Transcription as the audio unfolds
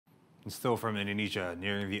Still from Indonesia,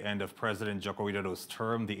 nearing the end of President Joko Widodo's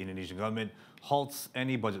term, the Indonesian government halts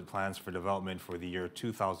any budget plans for development for the year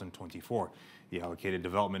 2024. The allocated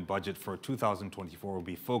development budget for 2024 will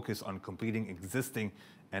be focused on completing existing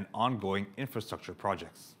and ongoing infrastructure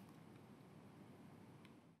projects.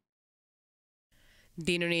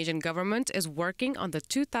 The Indonesian government is working on the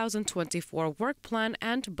 2024 work plan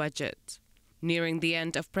and budget. Nearing the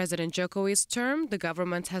end of President Jokowi's term, the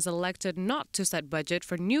government has elected not to set budget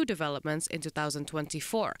for new developments in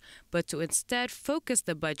 2024, but to instead focus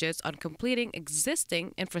the budgets on completing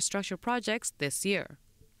existing infrastructure projects this year.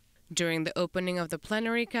 During the opening of the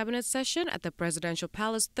plenary cabinet session at the presidential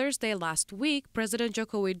palace Thursday last week, President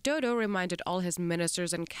Joko Widodo reminded all his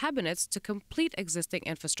ministers and cabinets to complete existing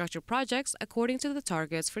infrastructure projects according to the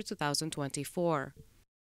targets for 2024.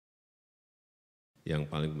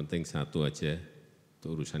 Yang paling penting satu aja,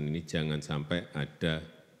 urusan ini jangan sampai ada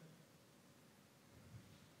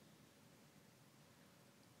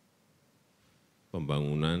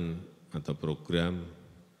pembangunan atau program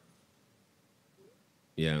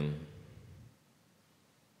yang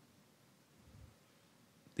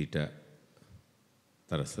tidak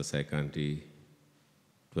terselesaikan di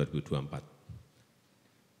 2024.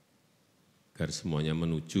 Agar semuanya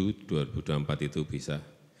menuju 2024 itu bisa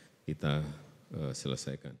kita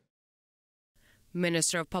selesaikan.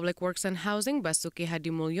 Minister of Public Works and Housing Basuki Hadi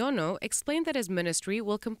Mulyono explained that his ministry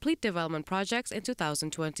will complete development projects in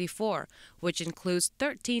 2024, which includes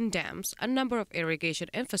 13 dams, a number of irrigation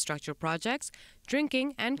infrastructure projects,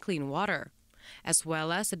 drinking and clean water, as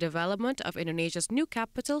well as the development of Indonesia's new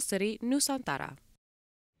capital city, Nusantara.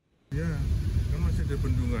 Ya, kan masih ada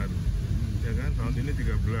bendungan, ya kan? Tahun ini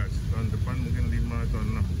 13, tahun depan mungkin 5 atau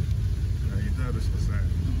 6. Nah, itu harus selesai.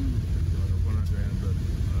 Walaupun ada yang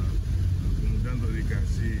kemudian untuk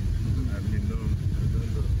irigasi, air minum,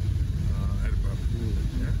 untuk air baku,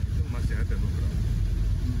 ya, itu masih ada beberapa.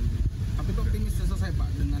 Tapi itu optimis selesai Pak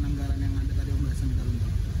dengan anggaran yang ada tadi pembahasan kita lupa.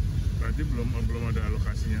 Berarti belum ada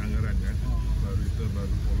alokasinya anggaran ya.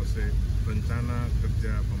 Baru polisi rencana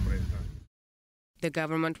kerja pemerintah. The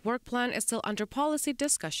government work plan is still under policy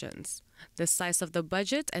discussions. The size of the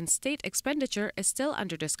budget and state expenditure is still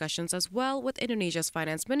under discussions as well with Indonesia's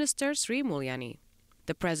Finance Minister Sri Mulyani.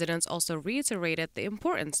 The president also reiterated the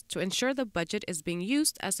importance to ensure the budget is being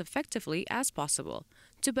used as effectively as possible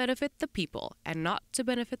to benefit the people and not to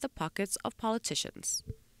benefit the pockets of politicians.